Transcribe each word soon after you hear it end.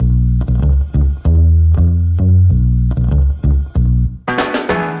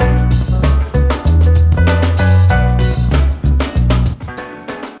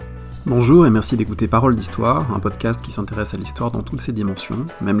Bonjour et merci d'écouter Paroles d'Histoire, un podcast qui s'intéresse à l'histoire dans toutes ses dimensions,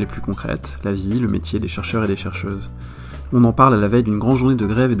 même les plus concrètes, la vie, le métier des chercheurs et des chercheuses. On en parle à la veille d'une grande journée de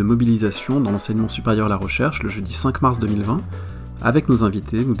grève et de mobilisation dans l'enseignement supérieur à la recherche, le jeudi 5 mars 2020. Avec nos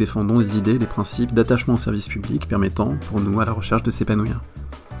invités, nous défendons des idées, des principes d'attachement au service public permettant, pour nous, à la recherche de s'épanouir.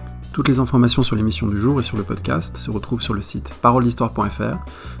 Toutes les informations sur l'émission du jour et sur le podcast se retrouvent sur le site paroledhistoire.fr,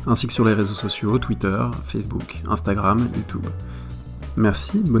 ainsi que sur les réseaux sociaux, Twitter, Facebook, Instagram, YouTube.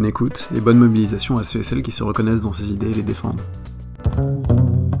 Merci, bonne écoute et bonne mobilisation à ceux et celles qui se reconnaissent dans ces idées et les défendent.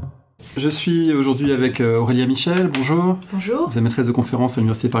 Je suis aujourd'hui avec Aurélia Michel, bonjour. Bonjour. Vous êtes maîtresse de conférence à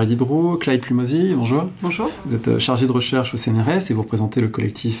l'Université Paris Diderot. Clyde Plumosi, bonjour. Bonjour. Vous êtes chargée de recherche au CNRS et vous représentez le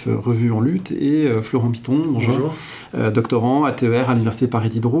collectif Revue en lutte. Et Florent Piton, bonjour. Bonjour. Doctorant à TER à l'Université Paris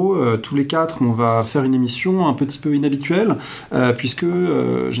Diderot. Tous les quatre, on va faire une émission un petit peu inhabituelle, puisque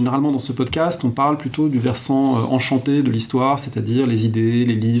généralement dans ce podcast, on parle plutôt du versant enchanté de l'histoire, c'est-à-dire les idées,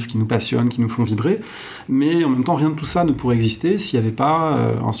 les livres qui nous passionnent, qui nous font vibrer. Mais en même temps, rien de tout ça ne pourrait exister s'il n'y avait pas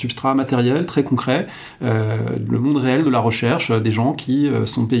un substrat matériel, très concret, le monde réel de la recherche, des gens qui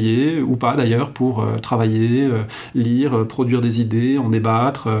sont payés, ou pas d'ailleurs, pour travailler, lire, produire des idées, en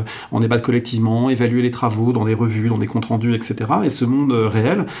débattre collectivement, évaluer les travaux dans des revues, dans des comptes rendus, etc. Et ce monde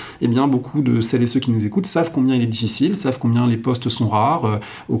réel, eh bien, beaucoup de celles et ceux qui nous écoutent savent combien il est difficile, savent combien les postes sont rares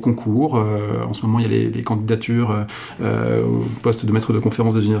au concours. En ce moment, il y a les candidatures au poste de maître de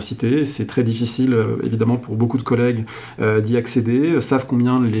conférence des universités. C'est très difficile, évidemment, pour beaucoup de collègues d'y accéder, savent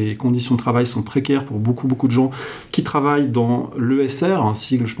combien les conditions de travail sont précaires pour beaucoup de gens qui travaillent dans l'ESR, un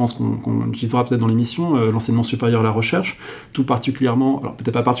sigle, je pense qu'on utilisera peut-être dans l'émission, l'enseignement supérieur à la recherche, tout particulièrement, alors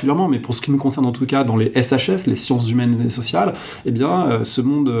peut-être pas particulièrement, mais pour ce qui nous concerne en tout cas dans les SHS, les sciences humaines et sociales, eh bien, ce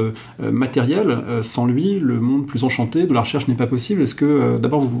monde matériel, sans lui, le monde plus enchanté de la recherche n'est pas possible. Est-ce que,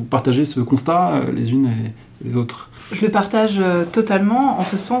 d'abord, vous partagez ce constat, les unes et les autres ? Je le partage totalement, en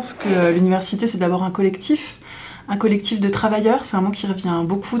ce sens que l'université, c'est d'abord un collectif de travailleurs. C'est un mot qui revient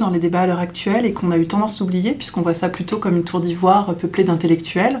beaucoup dans les débats à l'heure actuelle et qu'on a eu tendance d'oublier, puisqu'on voit ça plutôt comme une tour d'ivoire peuplée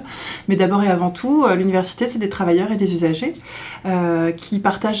d'intellectuels. Mais d'abord et avant tout, l'université, c'est des travailleurs et des usagers qui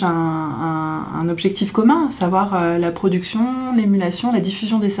partagent un objectif commun, à savoir la production, l'émulation, la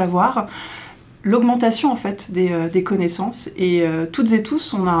diffusion des savoirs, l'augmentation en fait des connaissances, et toutes et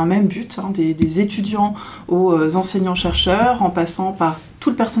tous on a un même but, des étudiants aux enseignants-chercheurs, en passant par tout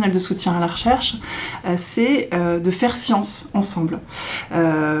le personnel de soutien à la recherche, c'est de faire science ensemble.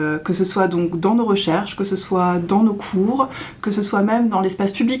 Que ce soit donc dans nos recherches, que ce soit dans nos cours, que ce soit même dans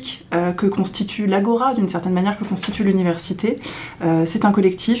l'espace public que constitue l'agora, d'une certaine manière, que constitue l'université. C'est un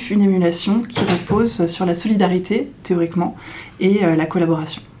collectif, une émulation qui repose sur la solidarité, théoriquement, et la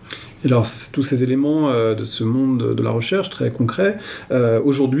collaboration. Et alors, tous ces éléments de ce monde de la recherche très concret,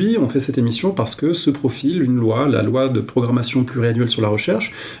 aujourd'hui, on fait cette émission parce que se profile une loi, la loi de programmation pluriannuelle sur la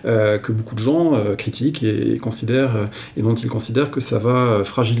recherche, que beaucoup de gens critiquent et considèrent, et dont ils considèrent que ça va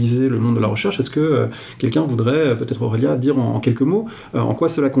fragiliser le monde de la recherche. Est-ce que quelqu'un voudrait, peut-être Aurélia, dire en quelques mots en quoi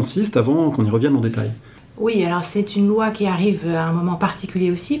cela consiste avant qu'on y revienne en détail ? Oui, alors c'est une loi qui arrive à un moment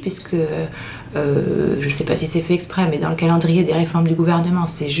particulier aussi, puisque je ne sais pas si c'est fait exprès, mais dans le calendrier des réformes du gouvernement,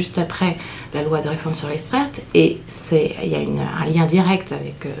 c'est juste après la loi de réforme sur les retraites, et il y a un lien direct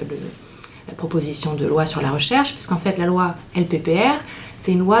avec la proposition de loi sur la recherche, puisqu'en fait la loi LPPR,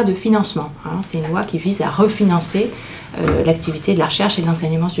 c'est une loi de financement, c'est une loi qui vise à refinancer l'activité de la recherche et de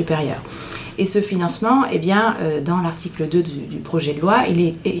l'enseignement supérieur. Et ce financement, eh bien, dans l'article 2 du projet de loi,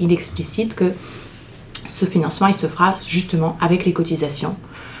 il explicite que ce financement, il se fera justement avec les cotisations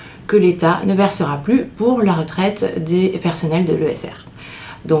que l'État ne versera plus pour la retraite des personnels de l'ESR.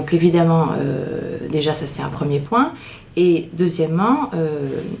 Donc évidemment, déjà ça c'est un premier point. Et deuxièmement,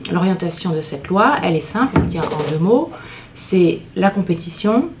 l'orientation de cette loi, elle est simple, elle tient en 2 mots, c'est la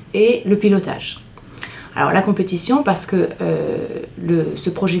compétition et le pilotage. Alors la compétition, parce que ce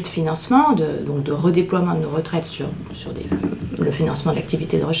projet de financement, de redéploiement de nos retraites sur le financement de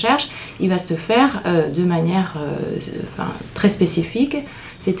l'activité de recherche, il va se faire de manière très spécifique,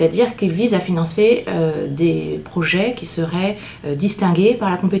 c'est-à-dire qu'il vise à financer des projets qui seraient distingués par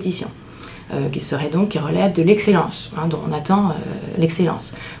la compétition, qui relèvent de l'excellence, dont on attend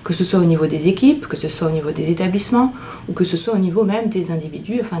l'excellence, que ce soit au niveau des équipes, que ce soit au niveau des établissements, ou que ce soit au niveau même des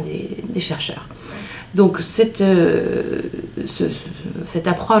individus, des chercheurs. Donc cette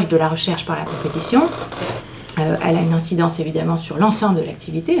approche de la recherche par la compétition, elle a une incidence évidemment sur l'ensemble de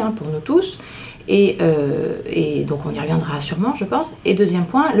l'activité, pour nous tous, et donc on y reviendra sûrement, je pense. Et deuxième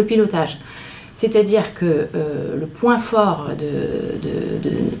point, le pilotage. C'est-à-dire que le point fort de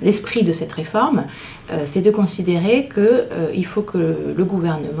l'esprit de cette réforme, c'est de considérer qu'il faut que le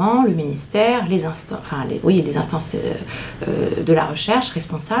gouvernement, le ministère, les instances de la recherche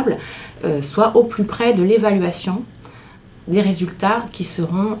responsables soient au plus près de l'évaluation des résultats qui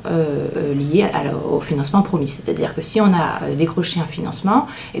seront liés au financement promis. C'est-à-dire que si on a décroché un financement,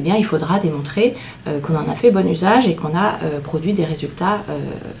 eh bien, il faudra démontrer qu'on en a fait bon usage et qu'on a produit des résultats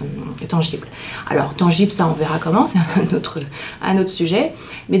tangibles. Alors, tangible, ça, on verra comment, c'est un autre sujet.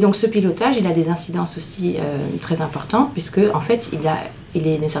 Mais donc, ce pilotage, il a des incidences aussi très importantes, puisque, en fait, il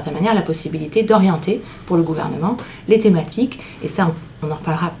est d'une certaine manière la possibilité d'orienter pour le gouvernement les thématiques, et ça on en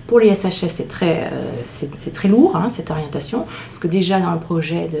reparlera. Pour les SHS, c'est très lourd, hein, cette orientation, parce que déjà dans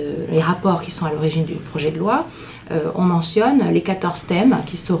les rapports qui sont à l'origine du projet de loi, on mentionne les 14 thèmes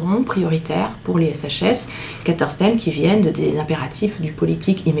qui seront prioritaires pour les SHS, 14 thèmes qui viennent des impératifs du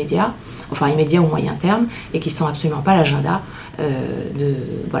politique immédiat ou moyen terme, et qui ne sont absolument pas l'agenda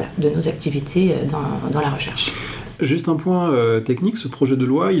de nos activités dans la recherche. Juste un point technique, ce projet de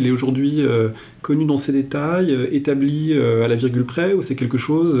loi, il est aujourd'hui connu dans ses détails, établi à la virgule près, ou c'est quelque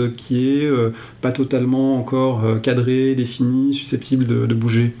chose qui est pas totalement encore cadré, défini, susceptible de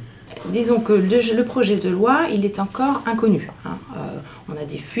bouger ? Disons que le projet de loi, il est encore inconnu. Hein. On a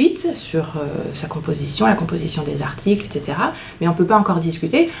des fuites sur sa composition, la composition des articles, etc. Mais on ne peut pas encore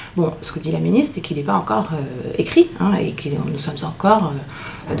discuter. Bon, ce que dit la ministre, c'est qu'il n'est pas encore écrit, hein, et que nous sommes encore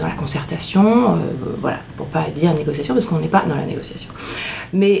dans la concertation, pour ne pas dire négociation, parce qu'on n'est pas dans la négociation.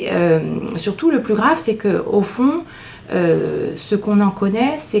 Mais surtout, le plus grave, c'est qu'au fond, ce qu'on en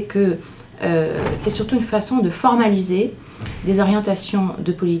connaît, c'est que c'est surtout une façon de formaliser des orientations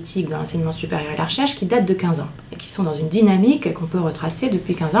de politique dans l'enseignement supérieur et la recherche qui datent de 15 ans et qui sont dans une dynamique qu'on peut retracer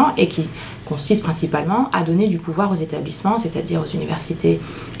depuis 15 ans et qui consiste principalement à donner du pouvoir aux établissements, c'est-à-dire aux universités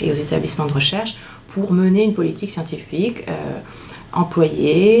et aux établissements de recherche, pour mener une politique scientifique,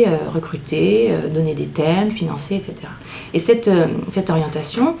 employer, recruter, donner des thèmes, financer, etc. Et cette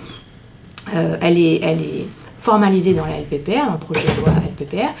orientation, elle est formalisée dans la LPPR, dans le projet de loi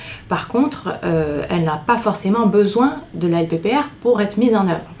LPPR. Par contre, elle n'a pas forcément besoin de la LPPR pour être mise en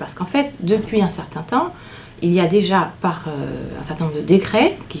œuvre. Parce qu'en fait, depuis un certain temps, il y a déjà, par un certain nombre de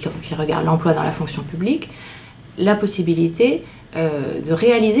décrets qui regardent l'emploi dans la fonction publique, la possibilité de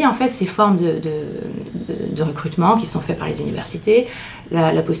réaliser en fait ces formes de recrutement qui sont faites par les universités,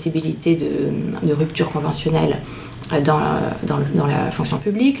 la possibilité de rupture conventionnelle dans la fonction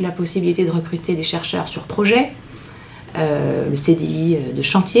publique, la possibilité de recruter des chercheurs sur projet, le CDI de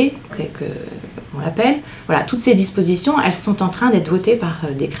chantier, tel qu'on l'appelle. Voilà, toutes ces dispositions, elles sont en train d'être votées par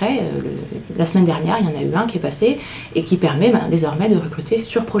décret. La semaine dernière, il y en a eu un qui est passé et qui permet désormais de recruter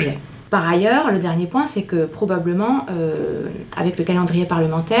sur projet. Par ailleurs, le dernier point, c'est que probablement, avec le calendrier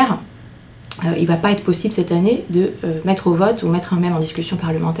parlementaire, il ne va pas être possible cette année de mettre au vote ou mettre même en discussion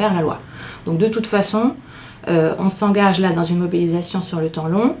parlementaire la loi. Donc de toute façon, on s'engage là dans une mobilisation sur le temps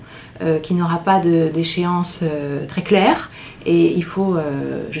long qui n'aura pas d'échéance très claire, et il faut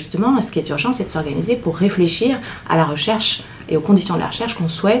justement, ce qui est urgent, c'est de s'organiser pour réfléchir à la recherche et aux conditions de la recherche qu'on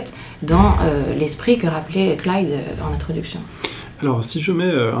souhaite dans l'esprit que rappelait Clyde en introduction. Alors, si je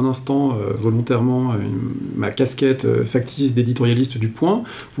mets un instant volontairement ma casquette factice d'éditorialiste du Point,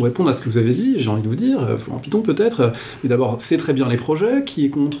 pour répondre à ce que vous avez dit, j'ai envie de vous dire, Florent Piton peut-être, mais d'abord, c'est très bien les projets, qui est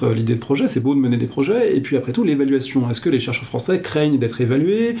contre l'idée de projet, c'est beau de mener des projets, et puis après tout, l'évaluation. Est-ce que les chercheurs français craignent d'être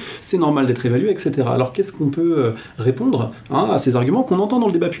évalués, c'est normal d'être évalués, etc. Alors, qu'est-ce qu'on peut répondre à ces arguments qu'on entend dans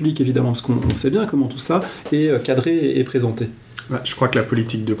le débat public, évidemment, parce qu'on sait bien comment tout ça est cadré et présenté. Je crois que la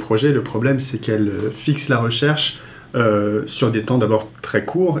politique de projet, le problème, c'est qu'elle fixe la recherche sur des temps d'abord très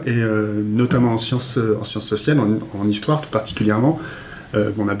courts, et notamment en sciences sociales, en histoire tout particulièrement,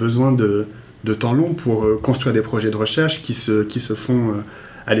 on a besoin de temps long pour construire des projets de recherche qui se font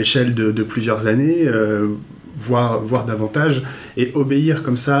à l'échelle de plusieurs années, voire davantage, et obéir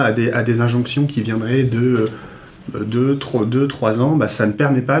comme ça à des injonctions qui viendraient de 2-3 ans, ça ne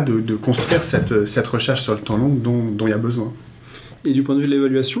permet pas de construire cette recherche sur le temps long dont il y a besoin. Et du point de vue de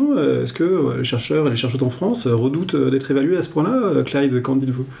l'évaluation, est-ce que les chercheurs et les chercheuses en France redoutent d'être évalués à ce point-là ? Clyde, qu'en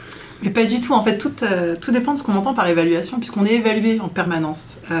dites-vous ? Mais pas du tout, en fait, tout dépend de ce qu'on entend par évaluation, puisqu'on est évalué en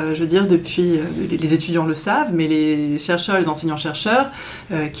permanence. Je veux dire, depuis, les étudiants le savent, mais les chercheurs et les enseignants-chercheurs,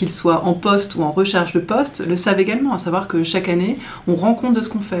 qu'ils soient en poste ou en recherche de poste, le savent également, à savoir que chaque année, on rend compte de ce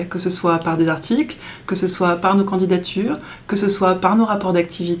qu'on fait, que ce soit par des articles, que ce soit par nos candidatures, que ce soit par nos rapports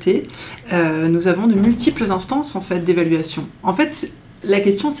d'activité. Nous avons de multiples instances, en fait, d'évaluation. En fait, la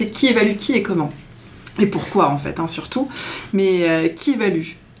question, c'est qui évalue qui et comment. Et pourquoi, en fait, surtout. Mais qui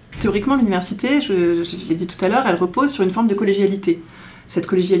évalue ? Théoriquement, l'université, je l'ai dit tout à l'heure, elle repose sur une forme de collégialité. Cette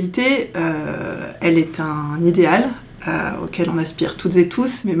collégialité, elle est un idéal auquel on aspire toutes et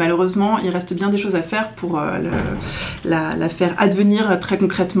tous, mais malheureusement, il reste bien des choses à faire pour la faire advenir très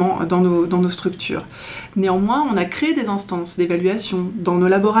concrètement dans nos structures. Néanmoins, on a créé des instances d'évaluation dans nos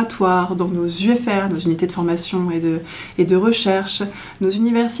laboratoires, dans nos UFR, nos unités de formation et de recherche, nos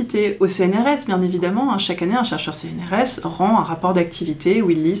universités, au CNRS, bien évidemment. Chaque année, un chercheur CNRS rend un rapport d'activité où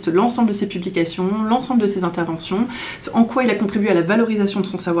il liste l'ensemble de ses publications, l'ensemble de ses interventions, en quoi il a contribué à la valorisation de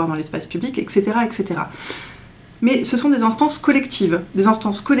son savoir dans l'espace public, etc., etc. Mais ce sont des instances collectives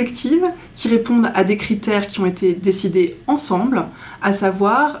qui répondent à des critères qui ont été décidés ensemble, à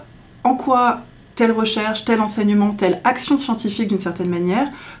savoir en quoi telle recherche, tel enseignement, telle action scientifique d'une certaine manière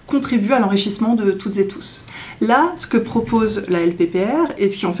contribue à l'enrichissement de toutes et tous. Là, ce que propose la LPPR, et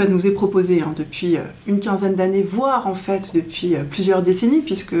ce qui en fait nous est proposé depuis une quinzaine d'années, voire en fait depuis plusieurs décennies,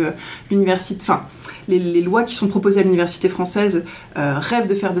 puisque les lois qui sont proposées à l'université française rêvent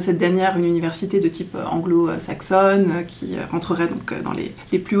de faire de cette dernière une université de type anglo-saxonne, qui rentrerait donc dans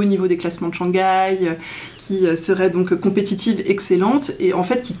les plus hauts niveaux des classements de Shanghai, qui serait donc compétitive, excellente, et en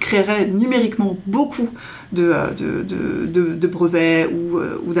fait qui créerait numériquement beaucoup de brevets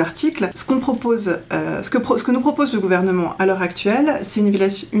ou d'articles. Ce que nous propose le gouvernement à l'heure actuelle, c'est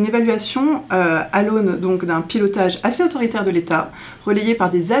une évaluation à l'aune donc d'un pilotage assez autoritaire de l'État, relayé par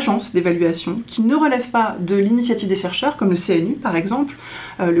des agences d'évaluation qui ne relèvent pas de l'initiative des chercheurs, comme le CNU par exemple,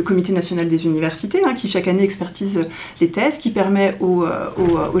 le Comité national des universités, qui chaque année expertise les thèses, qui permet aux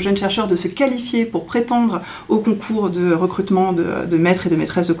jeunes chercheurs de se qualifier pour prétendre au concours de recrutement de maîtres et de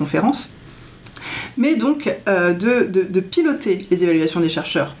maîtresses de conférences, mais donc de piloter les évaluations des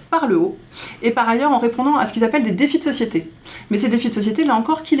chercheurs par le haut, et par ailleurs en répondant à ce qu'ils appellent des défis de société. Mais ces défis de société, là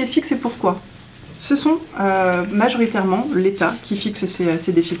encore, qui les fixe et pourquoi ? Ce sont majoritairement l'État qui fixe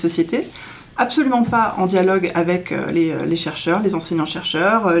ces défis de société, absolument pas en dialogue avec les chercheurs, les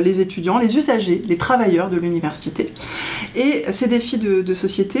enseignants-chercheurs, les étudiants, les usagers, les travailleurs de l'université. Et ces défis de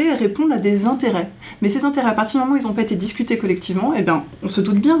société répondent à des intérêts. Mais ces intérêts, à partir du moment où ils n'ont pas été discutés collectivement, on se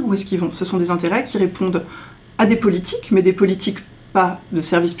doute bien où est-ce qu'ils vont. Ce sont des intérêts qui répondent à des politiques, mais des politiques pas de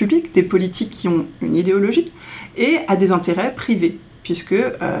service public, des politiques qui ont une idéologie, et à des intérêts privés. Puisque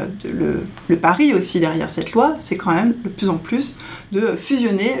le pari aussi derrière cette loi, c'est quand même de plus en plus de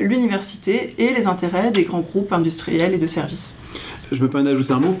fusionner l'université et les intérêts des grands groupes industriels et de services. Je me permets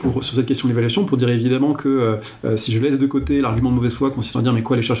d'ajouter un mot sur cette question de l'évaluation pour dire évidemment que si je laisse de côté l'argument de mauvaise foi consistant à dire mais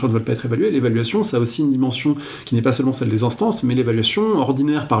quoi les chercheurs ne veulent pas être évalués, l'évaluation ça a aussi une dimension qui n'est pas seulement celle des instances mais l'évaluation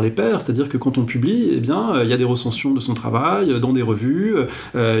ordinaire par les pairs, c'est-à-dire que quand on publie, il y a des recensions de son travail dans des revues,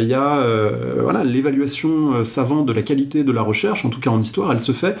 il y a l'évaluation savante de la qualité de la recherche, en tout cas en histoire, elle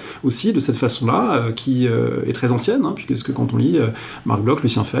se fait aussi de cette façon-là qui est très ancienne, puisque quand on lit Marc Bloch,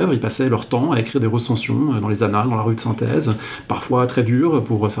 Lucien Febvre, ils passaient leur temps à écrire des recensions dans les annales, dans la revue de synthèse, parfois très dur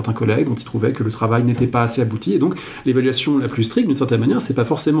pour certains collègues dont ils trouvaient que le travail n'était pas assez abouti. Et donc, l'évaluation la plus stricte, d'une certaine manière, c'est pas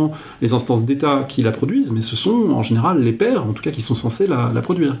forcément les instances d'État qui la produisent, mais ce sont en général les pairs, en tout cas, qui sont censés la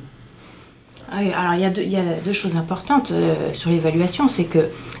produire. Oui, alors il y a deux choses importantes sur l'évaluation, c'est que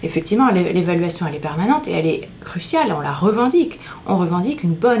effectivement l'évaluation elle est permanente et elle est cruciale, on la revendique. On revendique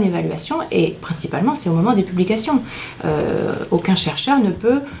une bonne évaluation et principalement c'est au moment des publications. Aucun chercheur ne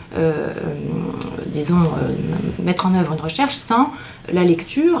peut, mettre en œuvre une recherche sans la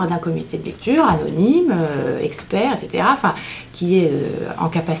lecture d'un comité de lecture anonyme, expert, etc., qui est en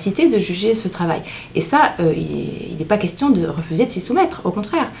capacité de juger ce travail. Et ça, il n'est pas question de refuser de s'y soumettre, au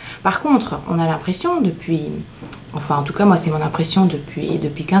contraire. Par contre, on a l'impression en tout cas moi c'est mon impression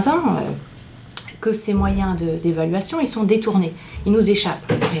depuis 15 ans, que ces moyens d'évaluation, ils sont détournés. Ils nous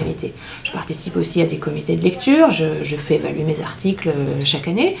échappent, en réalité. Je participe aussi à des comités de lecture, je fais évaluer mes articles chaque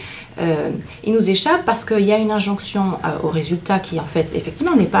année. Ils nous échappent parce qu'il y a une injonction au résultat qui, en fait,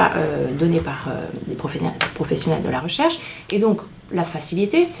 effectivement, n'est pas donnée par des professionnels de la recherche. Et donc, la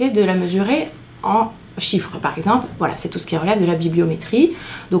facilité, c'est de la mesurer en chiffres, par exemple. Voilà, c'est tout ce qui relève de la bibliométrie.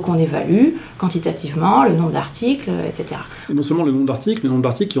 Donc on évalue quantitativement le nombre d'articles, etc. Et non seulement le nombre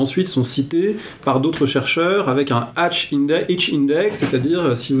d'articles qui ensuite sont cités par d'autres chercheurs avec un H index,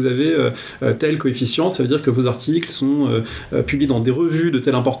 c'est-à-dire si vous avez tel coefficient, ça veut dire que vos articles sont publiés dans des revues de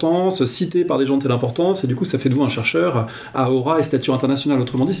telle importance, cités par des gens de telle importance, et du coup ça fait de vous un chercheur à aura et stature internationale.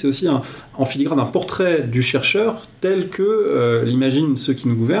 Autrement dit, c'est aussi en filigrane un portrait du chercheur tel que l'imaginent ceux qui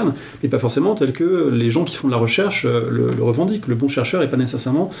nous gouvernent, mais pas forcément tel que les gens qui font de la recherche le revendiquent. Le bon chercheur n'est pas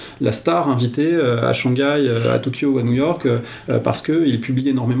nécessairement la star invitée à Shanghai, à Tokyo ou à New York parce qu'il publie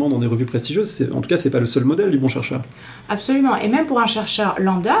énormément dans des revues prestigieuses. En tout cas, c'est pas le seul modèle du bon chercheur. Absolument. Et même pour un chercheur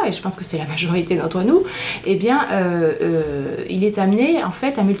lambda, et je pense que c'est la majorité d'entre nous, eh bien, il est amené en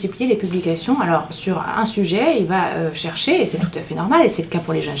fait à multiplier les publications. Alors sur un sujet, il va chercher, et c'est tout à fait normal, et c'est le cas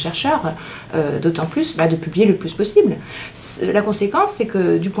pour les jeunes chercheurs, d'autant plus de publier le plus possible. La conséquence, c'est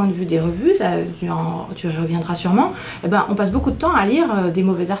que du point de vue des revues, tu y reviendras sûrement, on passe beaucoup de temps à lire des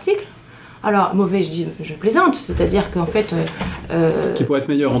mauvais articles. Alors, mauvais, je plaisante, c'est-à-dire qu'en fait... qui pourrait être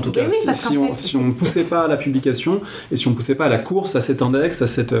meilleur en tout cas, oui, si on ne poussait pas à la publication et si on ne poussait pas à la course, à cet index, à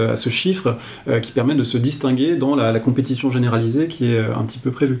ce chiffre qui permet de se distinguer dans la compétition généralisée qui est un petit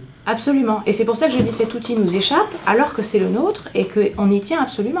peu prévue. Absolument, et c'est pour ça que je dis que cet outil nous échappe alors que c'est le nôtre et qu'on y tient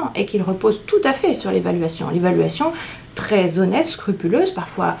absolument et qu'il repose tout à fait sur l'évaluation. L'évaluation très honnête, scrupuleuse,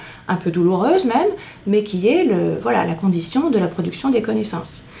 parfois un peu douloureuse même, mais qui est la condition de la production des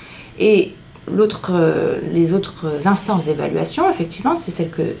connaissances. Et les autres instances d'évaluation, effectivement, c'est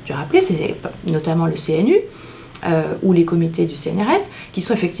celles que tu as rappelées, c'est notamment le CNU ou les comités du CNRS, qui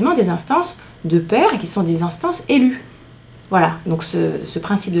sont effectivement des instances de pairs et qui sont des instances élues. Voilà, donc ce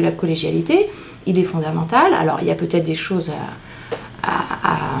principe de la collégialité, il est fondamental. Alors, il y a peut-être des choses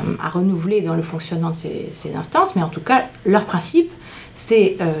à renouveler dans le fonctionnement de ces instances, mais en tout cas, leur principe,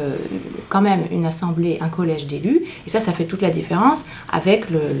 c'est quand même une assemblée, un collège d'élus, et ça fait toute la différence avec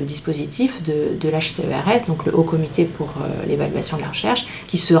le dispositif de l'HCERS, donc le Haut Comité pour l'évaluation de la recherche,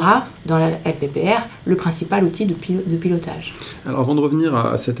 qui sera dans la LPPR le principal outil de pilotage. Alors avant de revenir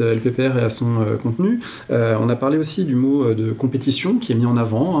à cette LPPR et à son contenu, on a parlé aussi du mot de compétition qui est mis en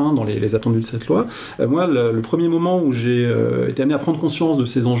avant dans les attendus de cette loi. Moi, le premier moment où j'ai été amené à prendre conscience de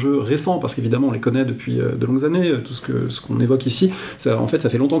ces enjeux récents, parce qu'évidemment on les connaît depuis de longues années, tout ce qu'on évoque ici, en fait ça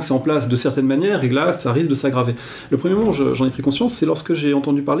fait longtemps que c'est en place de certaines manières et là ça risque de s'aggraver. Le premier moment où j'en ai pris conscience, c'est lorsque j'ai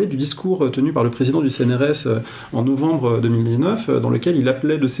entendu parler du discours tenu par le président du CNRS en novembre 2019, dans lequel il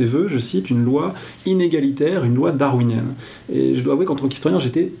appelait de ses vœux, je cite, une loi inégalitaire, une loi darwinienne. Et je dois avouer qu'en tant qu'historien,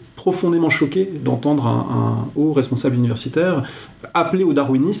 j'étais profondément choqué d'entendre un haut responsable universitaire appelé au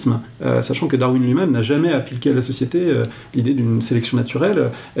darwinisme, sachant que Darwin lui-même n'a jamais appliqué à la société l'idée d'une sélection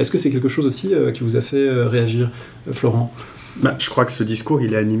naturelle. Est-ce que c'est quelque chose aussi qui vous a fait réagir, Florent ? Je crois que ce discours,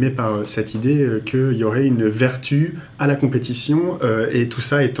 il est animé par cette idée qu'il y aurait une vertu à la compétition et tout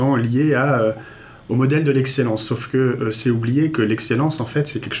ça étant lié au modèle de l'excellence. Sauf que c'est oublier que l'excellence, en fait,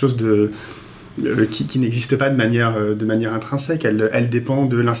 c'est quelque chose qui n'existe pas de manière intrinsèque. Elle dépend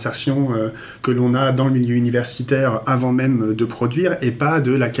de l'insertion que l'on a dans le milieu universitaire avant même de produire et pas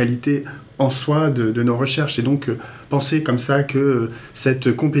de la qualité en soi de nos recherches. Et donc, penser comme ça que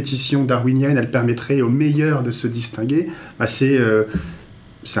cette compétition darwinienne, elle permettrait aux meilleurs de se distinguer, c'est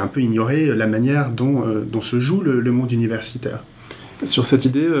un peu ignorer la manière dont se joue le monde universitaire. Sur cette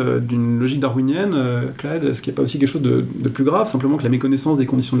idée d'une logique darwinienne, Claude, est-ce qu'il n'y a pas aussi quelque chose de plus grave, simplement que la méconnaissance des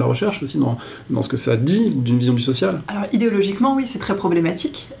conditions de la recherche, aussi dans ce que ça dit d'une vision du social ? Alors idéologiquement, oui, c'est très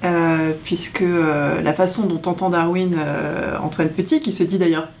problématique, puisque la façon dont entend Darwin Antoine Petit, qui se dit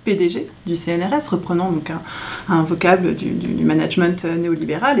d'ailleurs PDG du CNRS, reprenant donc un vocable du management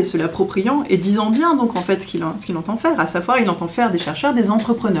néolibéral et se l'appropriant, et disant bien donc en fait ce qu'il entend faire, à savoir il entend faire des chercheurs des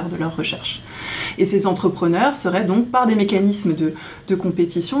entrepreneurs de leur recherche. Et ces entrepreneurs seraient donc par des mécanismes de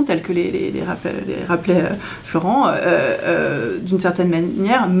compétition, tels que les rappelait Florent, d'une certaine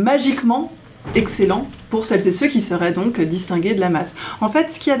manière, magiquement excellents pour celles et ceux qui seraient donc distingués de la masse. En fait,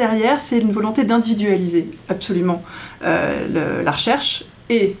 ce qu'il y a derrière, c'est une volonté d'individualiser absolument la recherche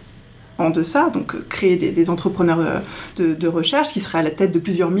et en deçà, donc créer des entrepreneurs de recherche qui seraient à la tête de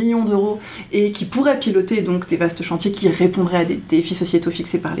plusieurs millions d'euros et qui pourraient piloter donc des vastes chantiers qui répondraient à des défis sociétaux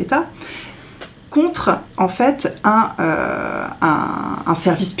fixés par l'État, contre, en fait, un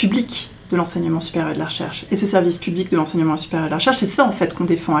service public de l'enseignement supérieur et de la recherche. Et ce service public de l'enseignement supérieur et de la recherche, c'est ça, en fait, qu'on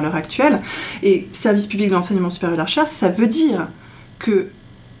défend à l'heure actuelle. Et service public de l'enseignement supérieur et de la recherche, ça veut dire que,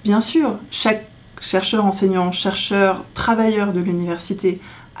 bien sûr, chaque chercheur, enseignant, chercheur, travailleur de l'université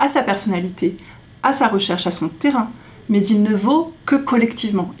a sa personnalité, a sa recherche, a son terrain, mais il ne vaut que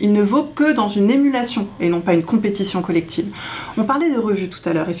collectivement. Il ne vaut que dans une émulation et non pas une compétition collective. On parlait de revues tout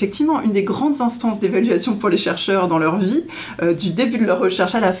à l'heure. Effectivement, une des grandes instances d'évaluation pour les chercheurs dans leur vie, du début de leur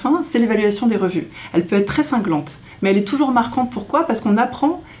recherche à la fin, c'est l'évaluation des revues. Elle peut être très cinglante, mais elle est toujours marquante. Pourquoi ? Parce qu'on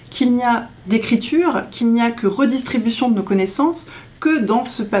apprend qu'il n'y a d'écriture, qu'il n'y a que redistribution de nos connaissances, que dans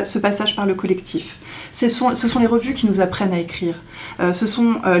ce passage par le collectif. Ce sont les revues qui nous apprennent à écrire. Ce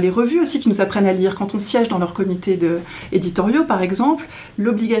sont les revues aussi qui nous apprennent à lire. Quand on siège dans leurs comités éditoriaux, par exemple,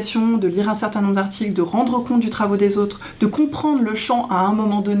 l'obligation de lire un certain nombre d'articles, de rendre compte du travail des autres, de comprendre le champ à un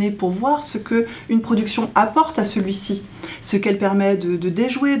moment donné pour voir ce qu'une production apporte à celui-ci, ce qu'elle permet de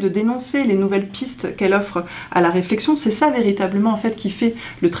déjouer, de dénoncer, les nouvelles pistes qu'elle offre à la réflexion, c'est ça véritablement en fait qui fait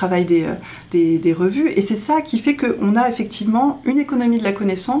le travail des revues, et c'est ça qui fait qu'on a effectivement une économie de la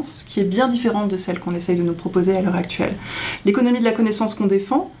connaissance qui est bien différente de celle qu'on essaye de nous proposer à l'heure actuelle. L'économie de la connaissance qu'on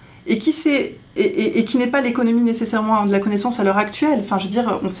défend, et qui n'est pas l'économie nécessairement de la connaissance à l'heure actuelle. Enfin, je veux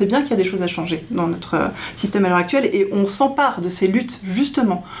dire, on sait bien qu'il y a des choses à changer dans notre système à l'heure actuelle, et on s'empare de ces luttes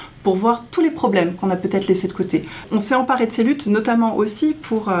justement pour voir tous les problèmes qu'on a peut-être laissés de côté. On s'est emparé de ces luttes notamment aussi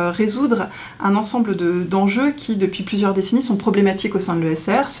pour résoudre un ensemble d'enjeux qui, depuis plusieurs décennies, sont problématiques au sein de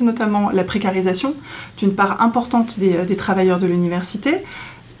l'ESR. C'est notamment la précarisation d'une part importante des travailleurs de l'université.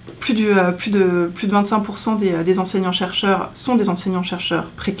 Plus de 25% des enseignants-chercheurs sont des enseignants-chercheurs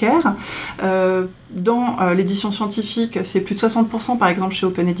précaires. Dans l'édition scientifique, c'est plus de 60% par exemple chez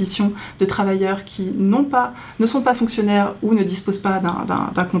Open Edition de travailleurs qui ne sont pas fonctionnaires ou ne disposent pas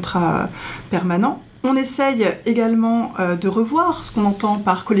d'un contrat permanent. On essaye également de revoir ce qu'on entend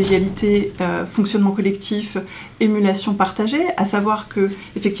par collégialité, fonctionnement collectif, émulation partagée, à savoir que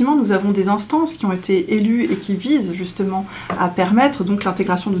effectivement nous avons des instances qui ont été élues et qui visent justement à permettre donc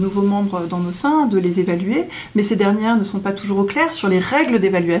l'intégration de nouveaux membres dans nos seins, de les évaluer, mais ces dernières ne sont pas toujours au clair sur les règles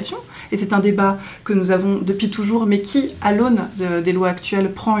d'évaluation, et c'est un débat que nous avons depuis toujours, mais qui, à l'aune des lois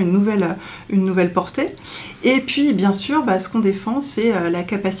actuelles, prend une nouvelle portée. Et puis, bien sûr, ce qu'on défend, c'est la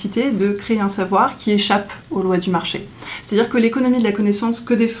capacité de créer un savoir qui échappe aux lois du marché. C'est-à-dire que l'économie de la connaissance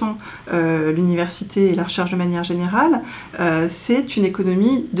que défend l'université et la recherche de manière générale, c'est une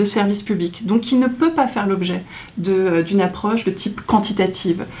économie de service public, donc qui ne peut pas faire l'objet d'une approche de type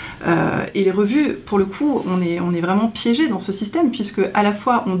quantitative. Et les revues, pour le coup, on est vraiment piégés dans ce système, puisque à la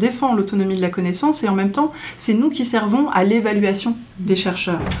fois on défend l'autonomie de la connaissance et en même temps, c'est nous qui servons à l'évaluation des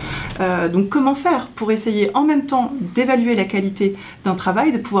chercheurs. Donc comment faire pour essayer en même temps d'évaluer la qualité d'un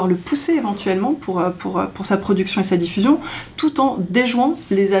travail, de pouvoir le pousser éventuellement pour sa production et sa diffusion, tout en déjouant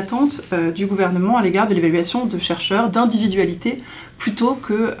les attentes du gouvernement à l'égard de l'évaluation de chercheurs, d'individualité, plutôt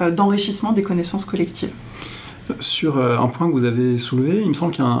que d'enrichissement des connaissances collectives. Sur un point que vous avez soulevé, il me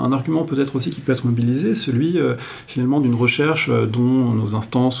semble qu'il y a un argument peut-être aussi qui peut être mobilisé, celui finalement d'une recherche dont nos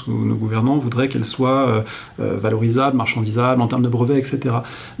instances ou nos gouvernants voudraient qu'elle soit valorisable, marchandisable en termes de brevets, etc.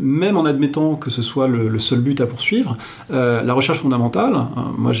 Même en admettant que ce soit le seul but à poursuivre, la recherche fondamentale,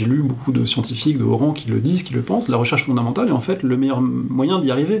 moi j'ai lu beaucoup de scientifiques de haut rang qui le disent, qui le pensent, la recherche fondamentale est en fait le meilleur moyen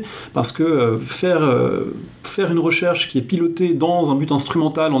d'y arriver, parce que faire une recherche qui est pilotée dans un but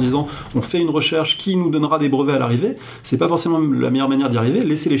instrumental en disant on fait une recherche qui nous donnera des brevets à l'arrivée, c'est pas forcément la meilleure manière d'y arriver.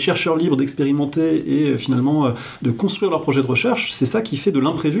 Laisser les chercheurs libres d'expérimenter et finalement de construire leur projet de recherche, c'est ça qui fait de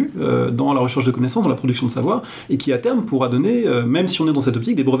l'imprévu dans la recherche de connaissances, dans la production de savoir, et qui à terme pourra donner, même si on est dans cette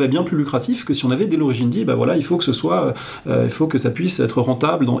optique, des brevets bien plus lucratifs que si on avait dès l'origine dit, voilà, il faut que ça puisse être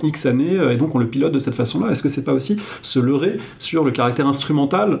rentable dans X années, et donc on le pilote de cette façon-là. Est-ce que c'est pas aussi se leurrer sur le caractère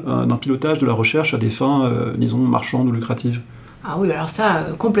instrumental d'un pilotage de la recherche à des fins, disons, marchandes ou lucratives ? Ah oui, alors ça,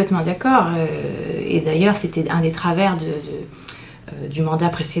 complètement d'accord. Et d'ailleurs, c'était un des travers du mandat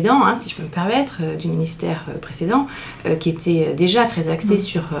précédent, si je peux me permettre, du ministère précédent, qui était déjà très axé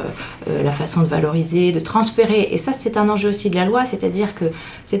sur la façon de valoriser, de transférer. Et ça, c'est un enjeu aussi de la loi, c'est-à-dire que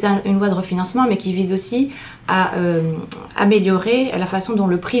c'est une loi de refinancement, mais qui vise aussi à améliorer la façon dont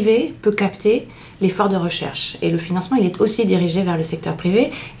le privé peut capter l'effort de recherche. Et le financement, il est aussi dirigé vers le secteur privé.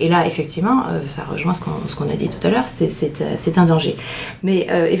 Et là, effectivement, ça rejoint ce qu'on a dit tout à l'heure, c'est un danger. Mais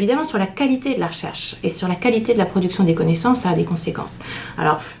évidemment, sur la qualité de la recherche et sur la qualité de la production des connaissances, ça a des conséquences.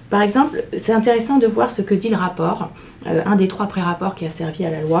 Alors, par exemple, c'est intéressant de voir ce que dit le rapport, un des 3 pré-rapports qui a servi à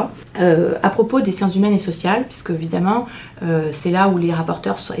la loi, à propos des sciences humaines et sociales, puisque évidemment, c'est là où les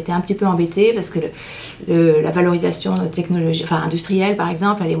rapporteurs étaient un petit peu embêtés, parce que la valorisation industrielle, par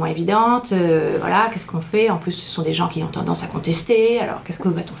exemple, elle est moins évidente. Voilà, qu'est-ce qu'on fait ? En plus, ce sont des gens qui ont tendance à contester, alors qu'est-ce que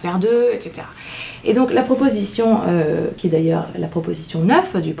va-t-on faire d'eux, etc. Et donc, la proposition, qui est d'ailleurs la proposition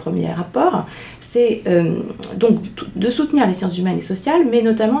 9 du premier rapport, c'est donc de soutenir les sciences humaines et sociales, mais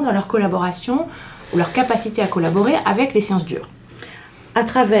notamment dans leur collaboration ou leur capacité à collaborer avec les sciences dures, à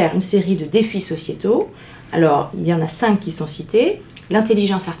travers une série de défis sociétaux. Alors, il y en a 5 qui sont cités: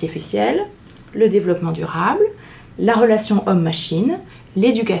 l'intelligence artificielle, le développement durable, la relation homme-machine,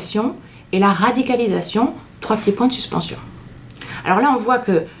 l'éducation et la radicalisation, 3 petits points de suspension. Alors là, on voit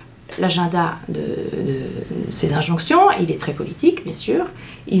que l'agenda de ces injonctions, il est très politique, bien sûr.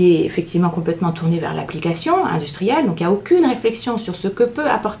 Il est effectivement complètement tourné vers l'application industrielle. Donc, il n'y a aucune réflexion sur ce que peuvent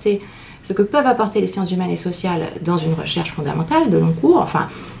apporter les sciences humaines et sociales dans une recherche fondamentale de long cours. Enfin,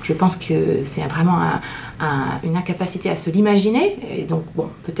 je pense que c'est vraiment une incapacité à se l'imaginer. Et donc, bon,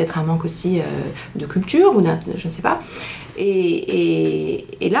 peut-être un manque aussi de culture, ou je ne sais pas. Et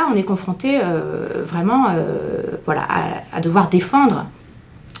là, on est confronté vraiment à devoir défendre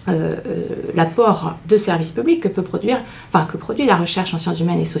l'apport de services publics que produit la recherche en sciences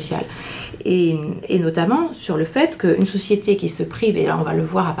humaines et sociales. Et notamment sur le fait qu'une société qui se prive, et là on va le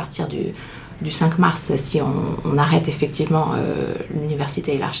voir à partir du 5 mars, si on arrête effectivement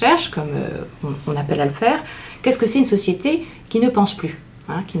l'université et la recherche, comme on appelle à le faire, qu'est-ce que c'est une société qui ne pense plus ?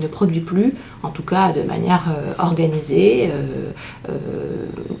 Qui ne produit plus, en tout cas de manière organisée,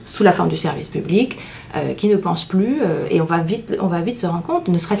 sous la forme du service public, qui ne pense plus, et on va vite se rendre compte,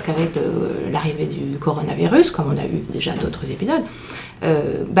 ne serait-ce qu'avec l'arrivée du coronavirus, comme on a eu déjà d'autres épisodes,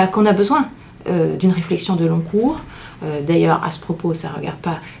 qu'on a besoin d'une réflexion de long cours. D'ailleurs, à ce propos, ça ne regarde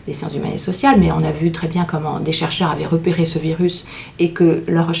pas les sciences humaines et sociales, mais on a vu très bien comment des chercheurs avaient repéré ce virus et que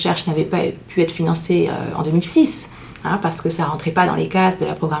leur recherche n'avait pas pu être financée en 2006. Parce que ça ne rentrait pas dans les cases de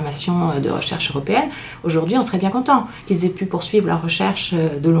la programmation de recherche européenne. Aujourd'hui, on serait bien content qu'ils aient pu poursuivre leur recherche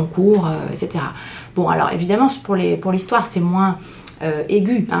de long cours, etc. Bon, alors évidemment, pour l'histoire, c'est moins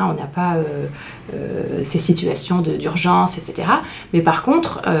aigu. On n'a pas ces situations d'urgence, etc. Mais par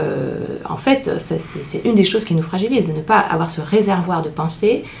contre, en fait, c'est une des choses qui nous fragilise, de ne pas avoir ce réservoir de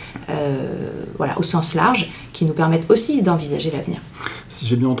pensée, au sens large, qui nous permettent aussi d'envisager l'avenir. Si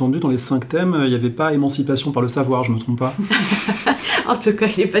j'ai bien entendu, dans les 5 thèmes, il n'y avait pas émancipation par le savoir, je ne me trompe pas. En tout cas,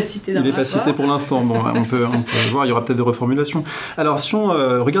 il n'est pas cité dans le rapport. Il n'est pas cité pour l'instant. Bon, on peut voir, il y aura peut-être des reformulations. Alors, si on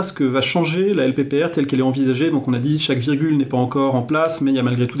regarde ce que va changer la LPPR telle qu'elle est envisagée, donc on a dit chaque virgule n'est pas encore en place, mais il y a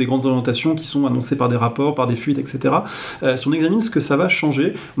malgré tout des grandes orientations qui sont annoncées par des rapports, par des fuites, etc. Si on examine ce que ça va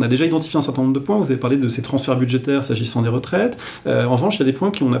changer, on a déjà identifié un certain nombre de points. Vous avez parlé de ces transferts budgétaires s'agissant des retraites. En revanche, il y a des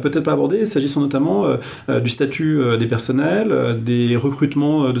points qu'on n'a peut-être pas abordés, s'agissant notamment du statut des personnels, des recrutements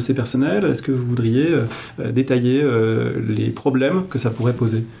de ces personnels. Est-ce que vous voudriez détailler les problèmes que ça pourrait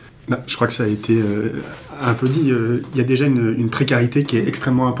poser ? Je crois que ça a été un peu dit. Il y a déjà une précarité qui est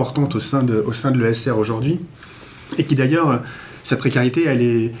extrêmement importante au sein de l'ESR aujourd'hui, et qui d'ailleurs, cette précarité,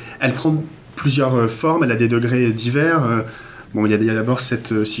 elle prend plusieurs formes, elle a des degrés divers. Bon, il y a d'abord si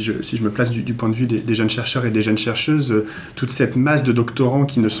je me place du point de vue des jeunes chercheurs et des jeunes chercheuses, toute cette masse de doctorants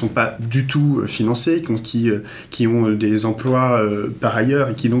qui ne sont pas du tout financés, qui ont des emplois par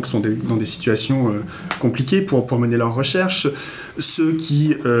ailleurs et qui donc sont dans des situations compliquées pour mener leurs recherches. Ceux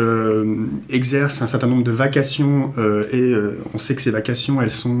qui exercent un certain nombre de vacations et on sait que ces vacations, elles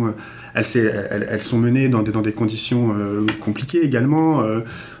sont menées dans des conditions compliquées également,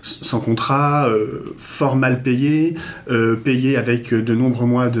 sans contrat, fort mal payés, payés avec de nombreux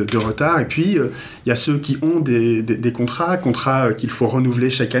mois de retard. Et puis, il y a ceux qui ont des contrats qu'il faut renouveler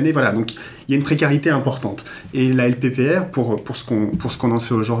chaque année. Voilà, donc il y a une précarité importante. Et la LPPR, pour ce qu'on en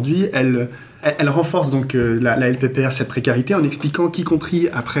sait aujourd'hui, elle renforce donc la LPPR, cette précarité, en expliquant qu'y compris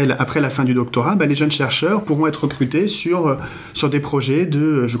après la fin du doctorat, les jeunes chercheurs pourront être recrutés sur des projets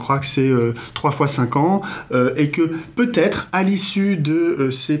de, je crois que c'est 3 fois 5 ans, et que peut-être, à l'issue de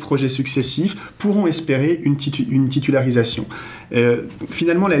ces projets successifs, pourront espérer une titularisation.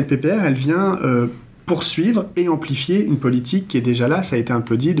 Finalement, la LPPR, elle vient poursuivre et amplifier une politique qui est déjà là, ça a été un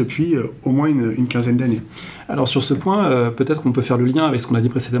peu dit, depuis au moins une quinzaine d'années. Alors sur ce point, peut-être qu'on peut faire le lien avec ce qu'on a dit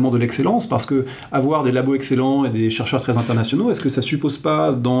précédemment de l'excellence, parce que avoir des labos excellents et des chercheurs très internationaux, est-ce que ça suppose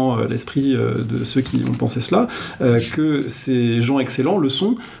pas, dans l'esprit de ceux qui ont pensé cela, que ces gens excellents le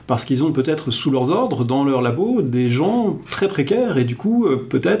sont parce qu'ils ont peut-être sous leurs ordres, dans leur labo, des gens très précaires et du coup,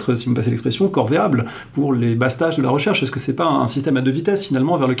 peut-être, si vous me passez l'expression, corvéables pour les bas stages de la recherche. Est-ce que c'est pas un système à 2 vitesses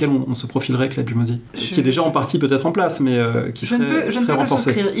finalement vers lequel on se profilerait avec la Pimosi, qui est déjà en partie peut-être en place, mais qui serait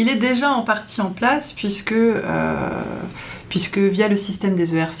renforcé? Il est déjà en partie en place puisque via le système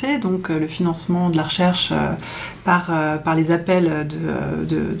des ERC, donc le financement de la recherche par les appels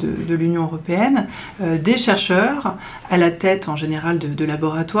de l'Union européenne, des chercheurs à la tête en général de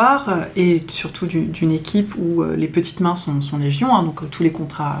laboratoires et surtout d'une équipe où les petites mains sont légion, donc tous les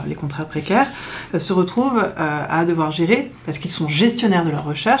contrats précaires, se retrouvent à devoir gérer, parce qu'ils sont gestionnaires de leur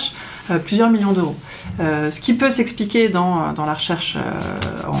recherche, plusieurs millions d'euros. Ce qui peut s'expliquer dans la recherche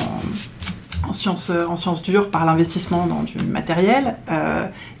en sciences dures par l'investissement dans du matériel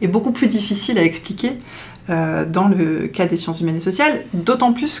est beaucoup plus difficile à expliquer dans le cas des sciences humaines et sociales,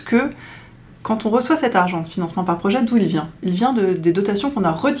 d'autant plus que quand on reçoit cet argent de financement par projet, d'où il vient ? Il vient des dotations qu'on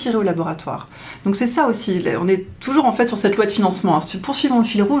a retirées au laboratoire. Donc c'est ça aussi, on est toujours en fait sur cette loi de financement. Poursuivons le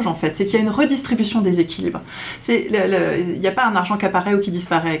fil rouge en fait, c'est qu'il y a une redistribution des équilibres. Il n'y a pas un argent qui apparaît ou qui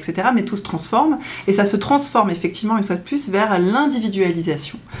disparaît, etc., mais tout se transforme, et ça se transforme effectivement une fois de plus vers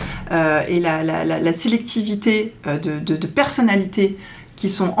l'individualisation et la sélectivité de personnalités qui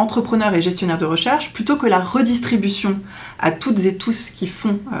sont entrepreneurs et gestionnaires de recherche, plutôt que la redistribution à toutes et tous qui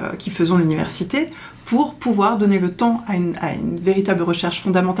faisons l'université, pour pouvoir donner le temps à une véritable recherche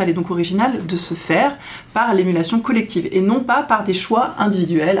fondamentale et donc originale de se faire par l'émulation collective, et non pas par des choix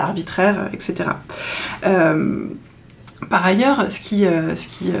individuels, arbitraires, etc. Par ailleurs, ce qui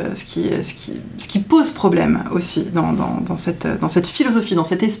pose problème aussi dans cette philosophie, dans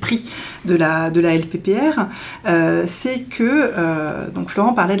cet esprit de la LPPR, c'est que, donc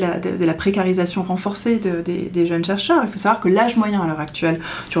Florent parlait de la précarisation renforcée des jeunes chercheurs. Il faut savoir que l'âge moyen à l'heure actuelle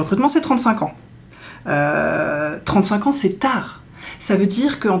du recrutement, c'est 35 ans. 35 ans, c'est tard. Ça veut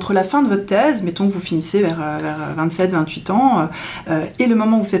dire qu'entre la fin de votre thèse, mettons que vous finissez vers 27-28 ans, et le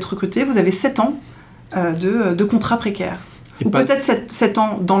moment où vous êtes recruté, vous avez 7 ans de contrats précaires. Ou peut-être 7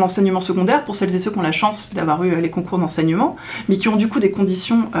 ans dans l'enseignement secondaire, pour celles et ceux qui ont la chance d'avoir eu les concours d'enseignement, mais qui ont du coup des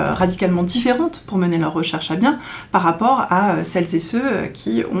conditions radicalement différentes pour mener leur recherche à bien, par rapport à celles et ceux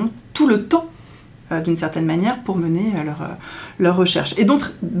qui ont tout le temps d'une certaine manière pour mener leur recherche, et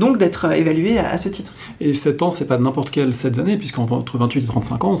donc d'être évalués à ce titre. Et 7 ans, c'est pas n'importe quelles 7 années, puisqu'entre 28 et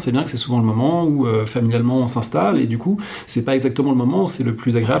 35 ans, on sait bien que c'est souvent le moment où familialement on s'installe, et du coup, c'est pas exactement le moment où c'est le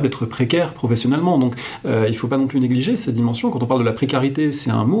plus agréable d'être précaire professionnellement. Donc il faut pas non plus négliger cette dimension. Quand on parle de la précarité,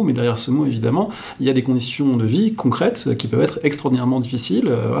 c'est un mot, mais derrière ce mot, évidemment, il y a des conditions de vie concrètes qui peuvent être extraordinairement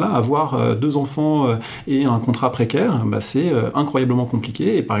difficiles. Avoir 2 enfants et un contrat précaire, c'est incroyablement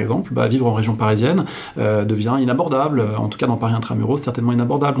compliqué, et par exemple, vivre en région parisienne devient inabordable, en tout cas dans Paris intramuros, certainement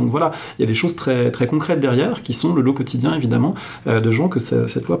inabordable. Donc voilà, il y a des choses très, très concrètes derrière, qui sont le lot quotidien, évidemment, de gens que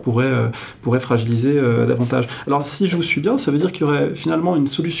cette loi pourrait fragiliser davantage. Alors si je vous suis bien, ça veut dire qu'il y aurait finalement une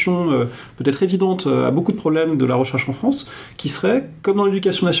solution peut-être évidente à beaucoup de problèmes de la recherche en France, qui serait, comme dans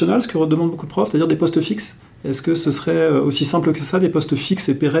l'éducation nationale, ce que demandent beaucoup de profs, c'est-à-dire des postes fixes. Est-ce que ce serait aussi simple que ça, des postes fixes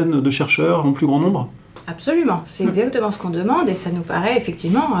et pérennes de chercheurs en plus grand nombre ? Absolument, c'est exactement ce qu'on demande, et ça nous paraît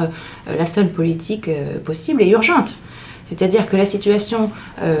effectivement la seule politique possible et urgente. C'est-à-dire que la situation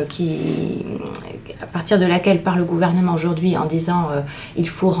à partir de laquelle parle le gouvernement aujourd'hui en disant il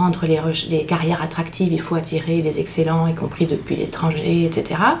faut rendre les carrières attractives, il faut attirer les excellents, y compris depuis l'étranger,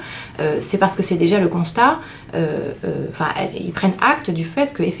 etc., c'est parce que c'est déjà le constat, ils prennent acte du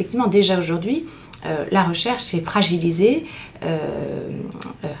fait qu'effectivement déjà aujourd'hui, la recherche est fragilisée,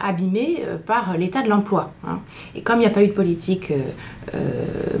 abîmée par l'état de l'emploi. Et comme il n'y a pas eu de politique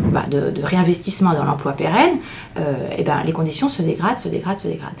de réinvestissement dans l'emploi pérenne, les conditions se dégradent.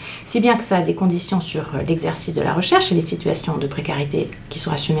 Si bien que ça a des conditions sur l'exercice de la recherche, et les situations de précarité qui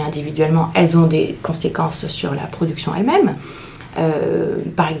sont assumées individuellement, elles ont des conséquences sur la production elle-même.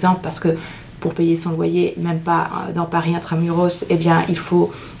 Par exemple, parce que pour payer son loyer, même pas dans Paris intramuros, il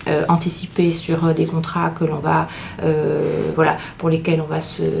faut anticiper sur des contrats que l'on va, pour lesquels on va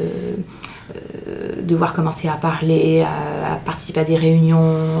devoir commencer à parler, à participer à des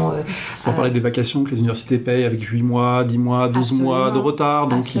réunions. Sans parler des vacations que les universités payent avec 8 mois, 10 mois, 12 absolument. Mois de retard.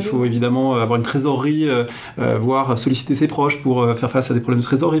 Donc absolument. Il faut évidemment avoir une trésorerie, voire solliciter ses proches pour faire face à des problèmes de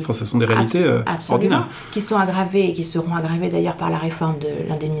trésorerie. Enfin, ce sont des réalités ordinaires. Qui sont aggravées et qui seront aggravées d'ailleurs par la réforme de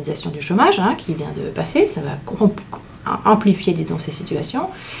l'indemnisation du chômage qui vient de passer. Ça va amplifier, disons, ces situations.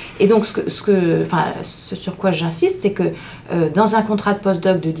 Et donc, ce sur quoi j'insiste, c'est que dans un contrat de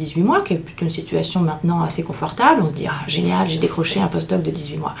postdoc de 18 mois, qui est plutôt une situation maintenant assez confortable, on se dit « Ah, génial, j'ai décroché un postdoc de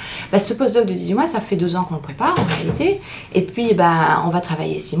 18 mois ». Ce postdoc de 18 mois, ça fait 2 ans qu'on le prépare, en réalité, et puis on va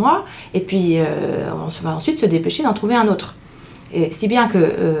travailler 6 mois, et puis on va ensuite se dépêcher d'en trouver un autre. Et si bien qu'il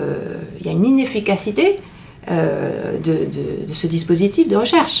y a une inefficacité de ce dispositif de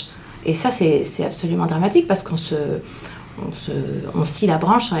recherche. Et ça, c'est absolument dramatique parce qu'on scie la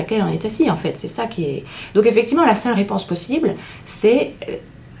branche sur laquelle on est assis, en fait. C'est ça qui est... Donc, effectivement, la seule réponse possible, c'est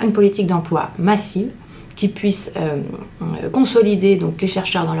une politique d'emploi massive qui puisse consolider donc, les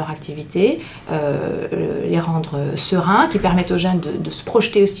chercheurs dans leur activité, les rendre sereins, qui permettent aux jeunes de se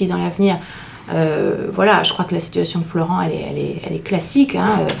projeter aussi dans l'avenir. Je crois que la situation de Florent, elle est classique.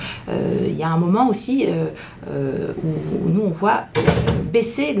 Il y a un moment aussi où nous, on voit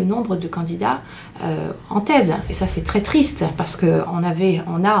baisser le nombre de candidats en thèse. Et ça, c'est très triste, parce qu'on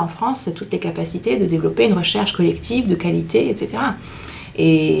a en France toutes les capacités de développer une recherche collective de qualité, etc.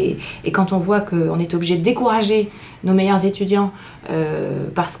 Et quand on voit qu'on est obligé de décourager nos meilleurs étudiants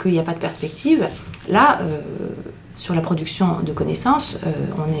parce qu'il n'y a pas de perspective, là... sur la production de connaissances,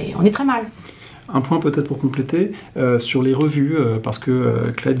 on est très mal. Un point peut-être pour compléter, sur les revues, parce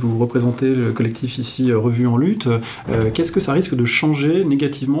que Clède, vous représentez le collectif ici Revues en lutte, qu'est-ce que ça risque de changer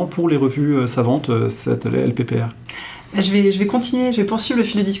négativement pour les revues savantes, cette LPPR ? Je vais continuer, je vais poursuivre le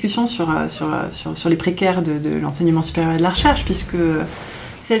fil de discussion sur les précaires de l'enseignement supérieur et de la recherche, puisque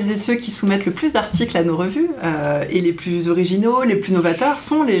celles et ceux qui soumettent le plus d'articles à nos revues, et les plus originaux, les plus novateurs,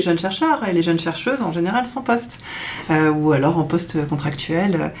 sont les jeunes chercheurs et les jeunes chercheuses en général sans poste, ou alors en poste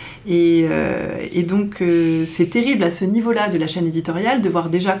contractuel. Et donc c'est terrible à ce niveau-là de la chaîne éditoriale de voir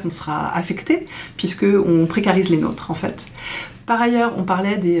déjà qu'on sera affecté, puisqu'on précarise les nôtres en fait. Par ailleurs, on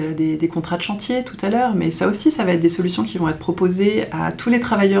parlait des contrats de chantier tout à l'heure, mais ça aussi, ça va être des solutions qui vont être proposées à tous les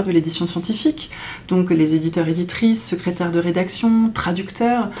travailleurs de l'édition scientifique, donc les éditeurs-éditrices, secrétaires de rédaction,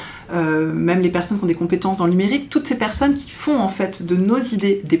 traducteurs, même les personnes qui ont des compétences dans le numérique, toutes ces personnes qui font en fait de nos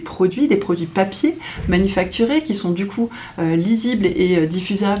idées des produits papier, manufacturés, qui sont du coup lisibles et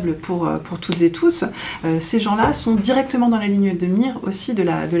diffusables pour toutes et tous. Ces gens-là sont directement dans la ligne de mire aussi de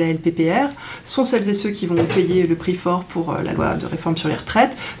la LPPR, sont celles et ceux qui vont payer le prix fort pour la loi de réforme sur les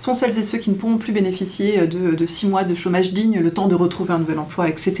retraites, sont celles et ceux qui ne pourront plus bénéficier de 6 mois de chômage digne, le temps de retrouver un nouvel emploi,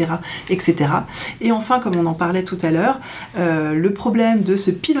 etc., etc. Et enfin, comme on en parlait tout à l'heure, le problème de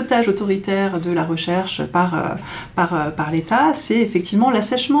ce pilotage autoritaire de la recherche par l'État, c'est effectivement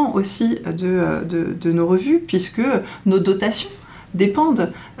l'assèchement aussi de nos revues, puisque nos dotations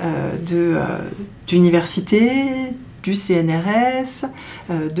dépendent d'universités, du CNRS,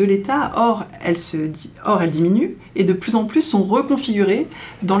 de l'État. Or, elles diminuent et de plus en plus sont reconfigurées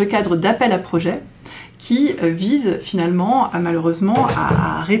dans le cadre d'appels à projets qui visent finalement malheureusement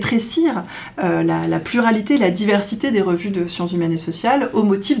à rétrécir la pluralité, la diversité des revues de sciences humaines et sociales au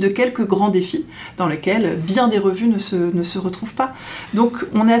motif de quelques grands défis dans lesquels bien des revues ne se retrouvent pas. Donc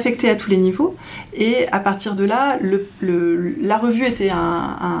on est affecté à tous les niveaux et à partir de là, la revue était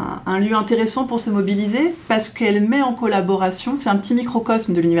un lieu intéressant pour se mobiliser parce qu'elle met en collaboration, c'est un petit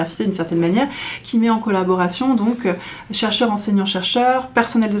microcosme de l'université d'une certaine manière, qui met en collaboration donc chercheurs, enseignants-chercheurs,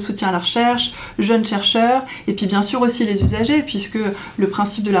 personnel de soutien à la recherche, jeunes chercheurs, et puis bien sûr aussi les usagers, puisque le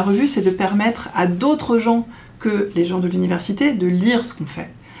principe de la revue, c'est de permettre à d'autres gens que les gens de l'université de lire ce qu'on fait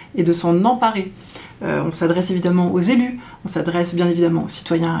et de s'en emparer. On s'adresse évidemment aux élus, on s'adresse bien évidemment aux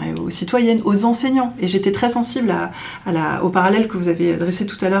citoyens et aux citoyennes, aux enseignants. Et j'étais très sensible au parallèle que vous avez dressé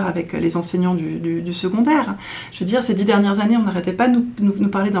tout à l'heure avec les enseignants du secondaire. Je veux dire, ces 10 dernières années, on n'arrêtait pas de nous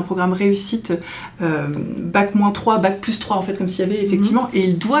parler d'un programme réussite Bac-3, Bac+3, en fait, comme s'il y avait effectivement, et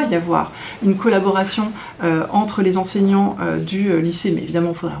il doit y avoir une collaboration entre les enseignants du lycée, mais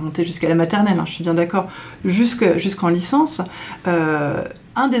évidemment, il faudrait remonter jusqu'à la maternelle, je suis bien d'accord, jusqu'en licence.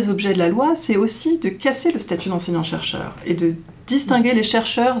 Un des objets de la loi, c'est aussi de casser le statut d'enseignant-chercheur et de distinguer les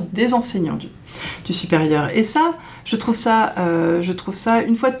chercheurs des enseignants du supérieur. Et ça, je trouve ça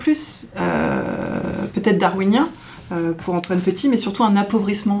une fois de plus peut-être darwinien pour Antoine Petit, mais surtout un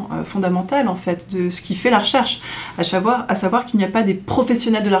appauvrissement fondamental en fait de ce qui fait la recherche, à savoir qu'il n'y a pas des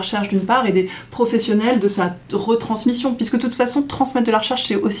professionnels de la recherche d'une part et des professionnels de sa retransmission, puisque de toute façon transmettre de la recherche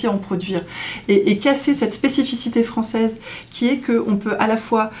c'est aussi en produire et casser cette spécificité française qui est qu'on peut à la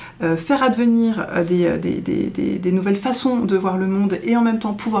fois faire advenir des nouvelles façons de voir le monde et en même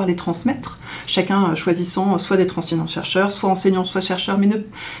temps pouvoir les transmettre, chacun choisissant soit d'être enseignant-chercheur, soit enseignant, soit chercheur,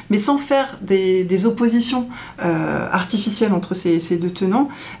 mais sans faire des oppositions artificielle entre ces deux tenants,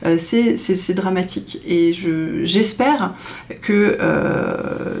 c'est dramatique. Et j'espère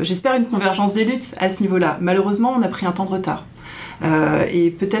une convergence des luttes à ce niveau-là. Malheureusement, on a pris un temps de retard.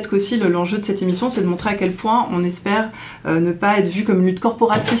 Et peut-être qu'aussi l'enjeu de cette émission, c'est de montrer à quel point on espère ne pas être vu comme une lutte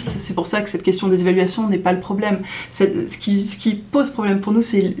corporatiste. C'est pour ça que cette question des évaluations n'est pas le problème. Ce qui pose problème pour nous,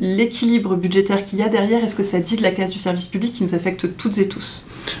 c'est l'équilibre budgétaire qu'il y a derrière et ce que ça dit de la casse du service public qui nous affecte toutes et tous.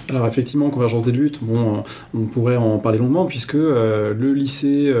 Alors effectivement, convergence des luttes, on pourrait en parler longuement puisque le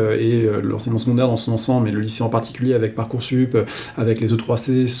lycée et l'enseignement secondaire dans son ensemble, mais le lycée en particulier avec Parcoursup, avec les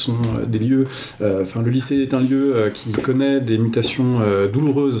E3C, sont des lieux... le lycée est un lieu qui connaît des mutations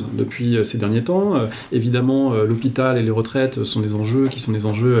douloureuses depuis ces derniers temps. Évidemment, l'hôpital et les retraites sont des enjeux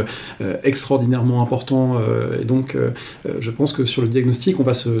extraordinairement importants. Et donc, je pense que sur le diagnostic, on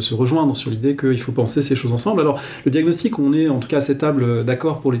va se rejoindre sur l'idée qu'il faut penser ces choses ensemble. Alors, le diagnostic, on est en tout cas à cette table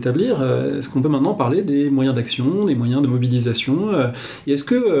d'accord pour l'établir. Est-ce qu'on peut maintenant parler des moyens d'action, des moyens de mobilisation et est-ce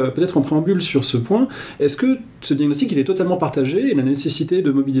que, peut-être en préambule sur ce point, est-ce que ce diagnostic, il est totalement partagé et la nécessité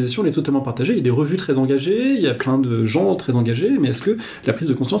de mobilisation, elle est totalement partagée? Il y a des revues très engagées, il y a plein de gens très engagés, mais est-ce que la prise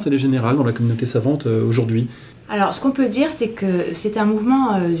de conscience, elle est générale dans la communauté savante aujourd'hui? Alors, ce qu'on peut dire, c'est que c'est un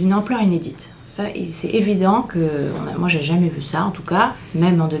mouvement d'une ampleur inédite. Ça, c'est évident que moi, j'ai jamais vu ça, en tout cas,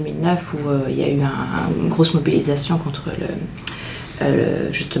 même en 2009 où il y a eu une grosse mobilisation contre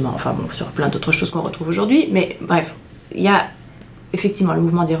justement, enfin bon, sur plein d'autres choses qu'on retrouve aujourd'hui. Mais bref, il y a effectivement le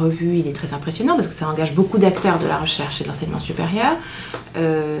mouvement des revues, il est très impressionnant parce que ça engage beaucoup d'acteurs de la recherche et de l'enseignement supérieur.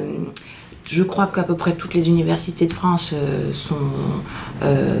 Je crois qu'à peu près toutes les universités de France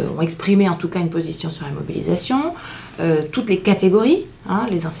ont exprimé en tout cas une position sur la mobilisation. Toutes les catégories,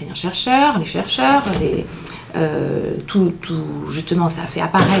 les enseignants-chercheurs, les chercheurs, justement, ça a fait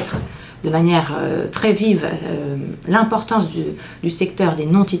apparaître de manière très vive l'importance du secteur des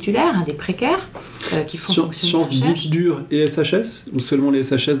non-titulaires, des précaires, qui font Sciences dites dures et SHS, ou seulement les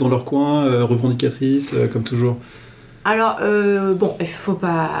SHS dans leur coin, revendicatrices, comme toujours? Alors, bon, il ne faut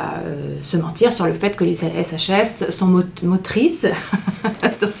pas se mentir sur le fait que les SHS sont motrices,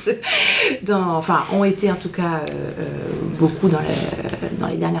 ont été en tout cas beaucoup dans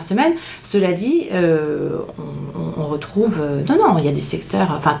les dernières semaines. Cela dit, on retrouve... Non, il y a des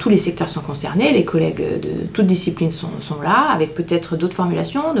secteurs, enfin tous les secteurs sont concernés, les collègues de toutes disciplines sont là, avec peut-être d'autres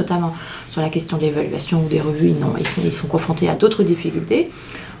formulations, notamment sur la question de l'évaluation ou des revues, ils sont confrontés à d'autres difficultés.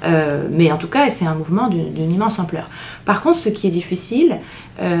 Mais en tout cas, c'est un mouvement d'une immense ampleur. Par contre, ce qui est difficile,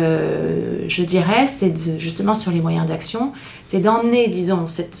 je dirais, c'est justement sur les moyens d'action, c'est d'emmener, disons,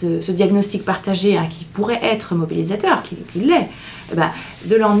 ce diagnostic partagé qui pourrait être mobilisateur, qui l'est,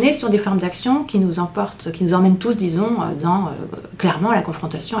 de l'emmener sur des formes d'action qui nous emmènent tous, disons, dans clairement la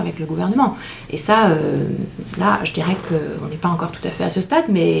confrontation avec le gouvernement. Et ça, là, je dirais qu'on n'est pas encore tout à fait à ce stade,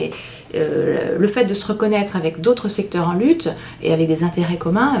 mais le fait de se reconnaître avec d'autres secteurs en lutte et avec des intérêts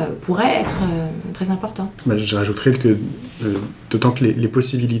communs pourrait être très important. Je rajouterais que d'autant que les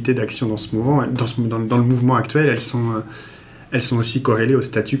possibilités d'action dans ce mouvement, dans le mouvement actuel, elles sont aussi corrélées au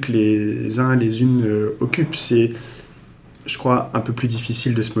statut que les uns et les unes occupent. C'est, je crois, un peu plus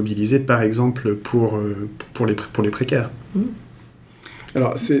difficile de se mobiliser, par exemple, pour les précaires.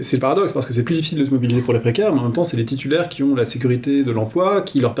 Alors, c'est le paradoxe, parce que c'est plus difficile de se mobiliser pour les précaires, mais en même temps, c'est les titulaires qui ont la sécurité de l'emploi,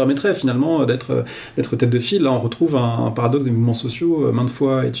 qui leur permettrait finalement d'être tête de file. Là, on retrouve un paradoxe des mouvements sociaux maintes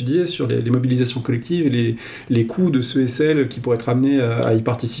fois étudiés sur les mobilisations collectives et les coûts de ceux et celles qui pourraient être amenés à y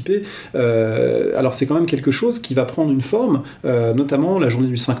participer. Alors, c'est quand même quelque chose qui va prendre une forme, notamment la journée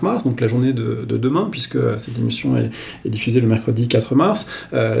du 5 mars, donc la journée de demain, puisque cette émission est diffusée le mercredi 4 mars.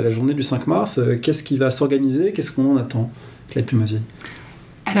 La journée du 5 mars, qu'est-ce qui va s'organiser? Qu'est-ce qu'on en attend? Claire Pumosier.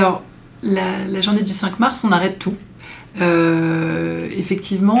 Alors, la journée du 5 mars, on arrête tout.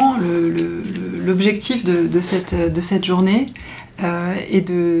 Effectivement, l'objectif de cette journée est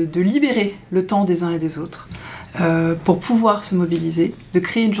de libérer le temps des uns et des autres pour pouvoir se mobiliser, de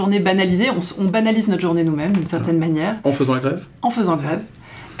créer une journée banalisée. On banalise notre journée nous-mêmes, d'une certaine manière. En faisant la grève ? En faisant grève.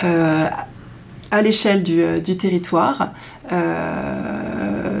 À l'échelle du territoire,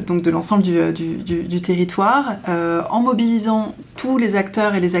 donc de l'ensemble du territoire, en mobilisant tous les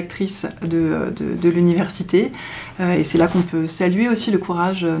acteurs et les actrices de l'université. Et c'est là qu'on peut saluer aussi le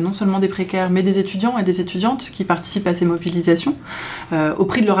courage non seulement des précaires, mais des étudiants et des étudiantes qui participent à ces mobilisations, au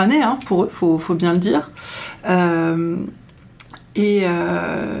prix de leur année, pour eux, faut bien le dire. Et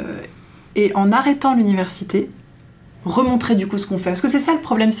en arrêtant l'université, remontrer du coup ce qu'on fait. Parce que c'est ça le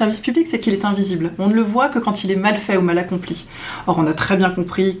problème du service public, c'est qu'il est invisible. On ne le voit que quand il est mal fait ou mal accompli. Or, on a très bien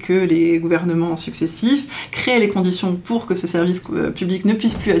compris que les gouvernements successifs créaient les conditions pour que ce service public ne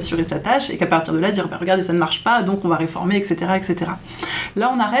puisse plus assurer sa tâche et qu'à partir de là, dire regardez, ça ne marche pas, donc on va réformer, etc., etc.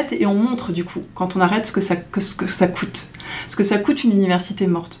 Là, on arrête et on montre du coup, quand on arrête, ce que ça coûte. Ce que ça coûte une université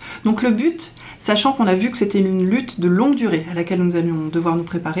morte. Donc le but, sachant qu'on a vu que c'était une lutte de longue durée à laquelle nous allions devoir nous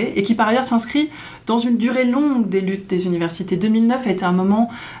préparer, et qui par ailleurs s'inscrit dans une durée longue des luttes des universités. 2009 a été un moment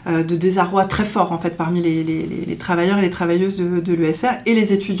de désarroi très fort en fait parmi les travailleurs et les travailleuses de l'ESR, et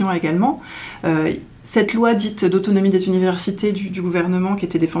les étudiants également. Cette loi dite d'autonomie des universités du gouvernement qui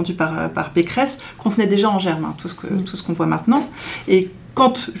était défendue par Pécresse contenait déjà en germe tout ce qu'on voit maintenant. Et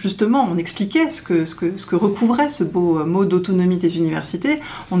quand justement on expliquait ce que recouvrait ce beau mot d'autonomie des universités,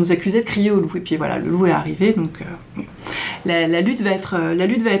 on nous accusait de crier au loup. Et puis voilà, le loup est arrivé, donc la lutte va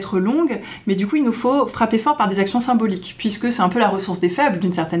être longue, mais du coup il nous faut frapper fort par des actions symboliques, puisque c'est un peu la ressource des faibles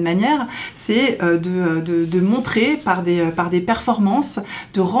d'une certaine manière, c'est de montrer par des performances,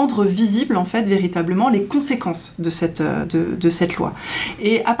 de rendre visibles en fait véritablement les conséquences de cette loi.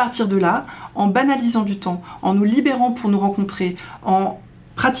 Et à partir de là, en banalisant du temps, en nous libérant pour nous rencontrer, en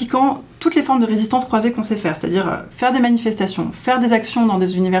pratiquant toutes les formes de résistance croisée qu'on sait faire, c'est-à-dire faire des manifestations, faire des actions dans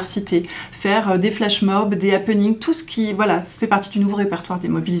des universités, faire des flash mobs, des happenings, tout ce qui fait partie du nouveau répertoire des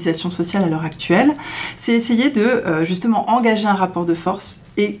mobilisations sociales à l'heure actuelle, c'est essayer de justement engager un rapport de force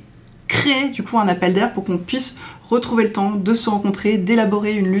et créer du coup un appel d'air pour qu'on puisse retrouver le temps de se rencontrer,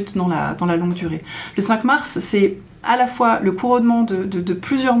 d'élaborer une lutte dans la longue durée. Le 5 mars, c'est à la fois le couronnement de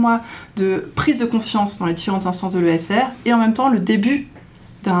plusieurs mois de prise de conscience dans les différentes instances de l'ESR et en même temps le début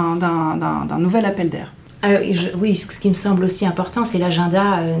d'un nouvel appel d'air. Oui, ce qui me semble aussi important, c'est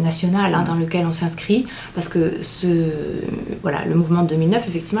l'agenda national dans lequel on s'inscrit, parce que le mouvement de 2009,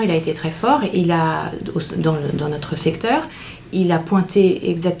 effectivement, il a été très fort, dans notre secteur, il a pointé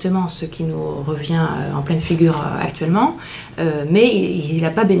exactement ce qui nous revient en pleine figure actuellement, mais il n'a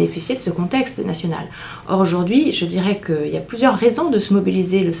pas bénéficié de ce contexte national. Or, aujourd'hui, je dirais qu'il y a plusieurs raisons de se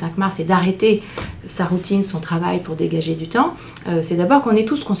mobiliser le 5 mars et d'arrêter sa routine, son travail pour dégager du temps. C'est d'abord qu'on est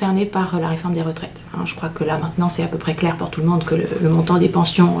tous concernés par la réforme des retraites. Je crois que là, maintenant, c'est à peu près clair pour tout le monde que le montant des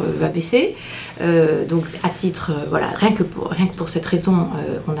pensions va baisser. Donc, à titre, rien que pour cette raison,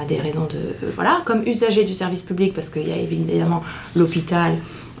 on a des raisons comme usager du service public, parce qu'il y a évidemment l'hôpital,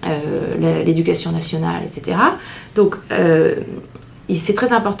 l'éducation nationale, etc. Donc, c'est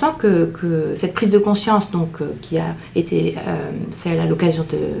très important que cette prise de conscience qui a été celle à l'occasion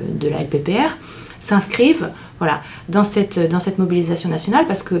de la LPPR s'inscrive dans cette mobilisation nationale,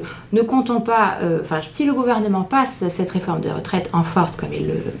 parce que ne comptons pas, si le gouvernement passe cette réforme de retraite en force comme il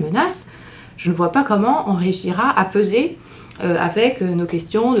le menace, je ne vois pas comment on réussira à peser avec nos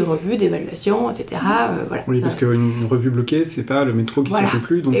questions de revue, d'évaluation, etc. Oui, parce qu'une revue bloquée, c'est pas le métro qui s'appelle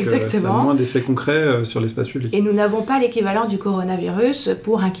plus, donc ça a moins d'effets concrets sur l'espace public. Et nous n'avons pas l'équivalent du coronavirus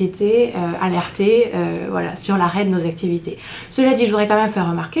pour inquiéter, alerter sur l'arrêt de nos activités. Cela dit, je voudrais quand même faire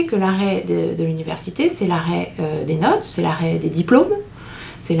remarquer que l'arrêt de l'université, c'est l'arrêt des notes, c'est l'arrêt des diplômes,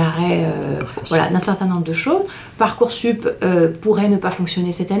 c'est l'arrêt d'un certain nombre de choses. Parcoursup pourrait ne pas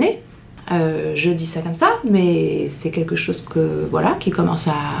fonctionner cette année. Je dis ça comme ça, mais c'est quelque chose qui commence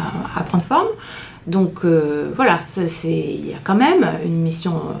à prendre forme. Donc il y a quand même une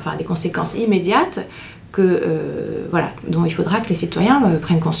mission, des conséquences immédiates dont il faudra que les citoyens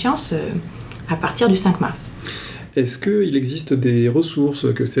prennent conscience à partir du 5 mars. Est-ce qu'il existe des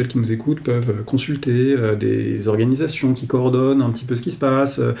ressources que celles qui nous écoutent peuvent consulter, des organisations qui coordonnent un petit peu ce qui se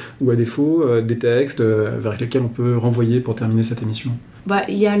passe, ou à défaut, des textes vers lesquels on peut renvoyer pour terminer cette émission ?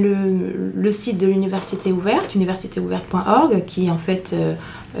 Il y a le site de l'Université ouverte, universitéouverte.org, qui en fait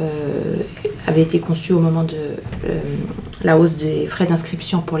avait été conçu au moment de la hausse des frais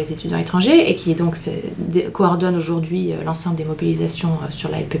d'inscription pour les étudiants étrangers, et qui donc coordonne aujourd'hui l'ensemble des mobilisations sur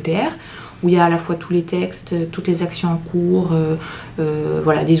la LPPR, où il y a à la fois tous les textes, toutes les actions en cours,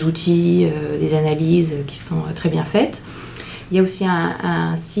 des outils, des analyses qui sont très bien faites. Il y a aussi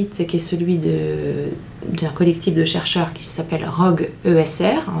un site qui est celui d'un collectif de chercheurs qui s'appelle ROG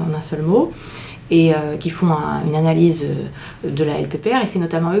ESR, en un seul mot, et qui font une analyse de la LPPR, et c'est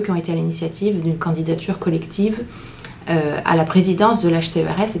notamment eux qui ont été à l'initiative d'une candidature collective à la présidence de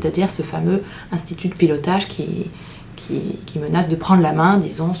l'HCERS, c'est-à-dire ce fameux institut de pilotage qui menace de prendre la main,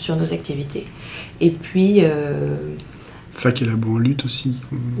 disons, sur nos activités. Et puis... Fac et Labo en lutte aussi.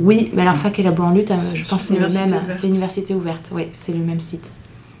 Oui, mais alors Fac et Labo en lutte, je pense que c'est le même. C'est Université ouverte, oui, c'est le même site.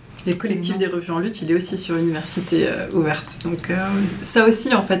 Le collectif des revues en lutte, il est aussi sur Université ouverte. Donc ça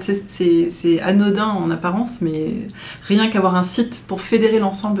aussi, en fait, c'est anodin en apparence, mais rien qu'avoir un site pour fédérer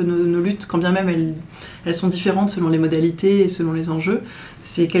l'ensemble de nos luttes, quand bien même elles sont différentes selon les modalités et selon les enjeux,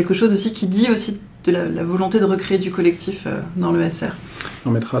 c'est quelque chose aussi qui dit aussi de la volonté de recréer du collectif dans l'ESR. On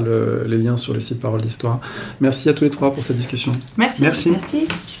mettra les liens sur le site Parole d'Histoire. Merci à tous les trois pour cette discussion. Merci. Merci.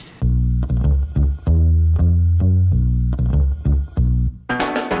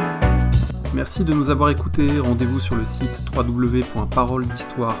 Merci de nous avoir écoutés. Rendez-vous sur le site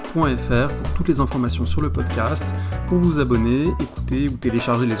www.paroledhistoire.fr pour toutes les informations sur le podcast, pour vous abonner, écouter ou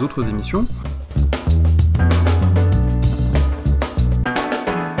télécharger les autres émissions.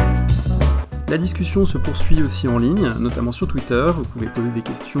 La discussion se poursuit aussi en ligne, notamment sur Twitter. Vous pouvez poser des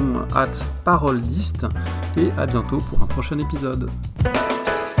questions @paroledist et à bientôt pour un prochain épisode.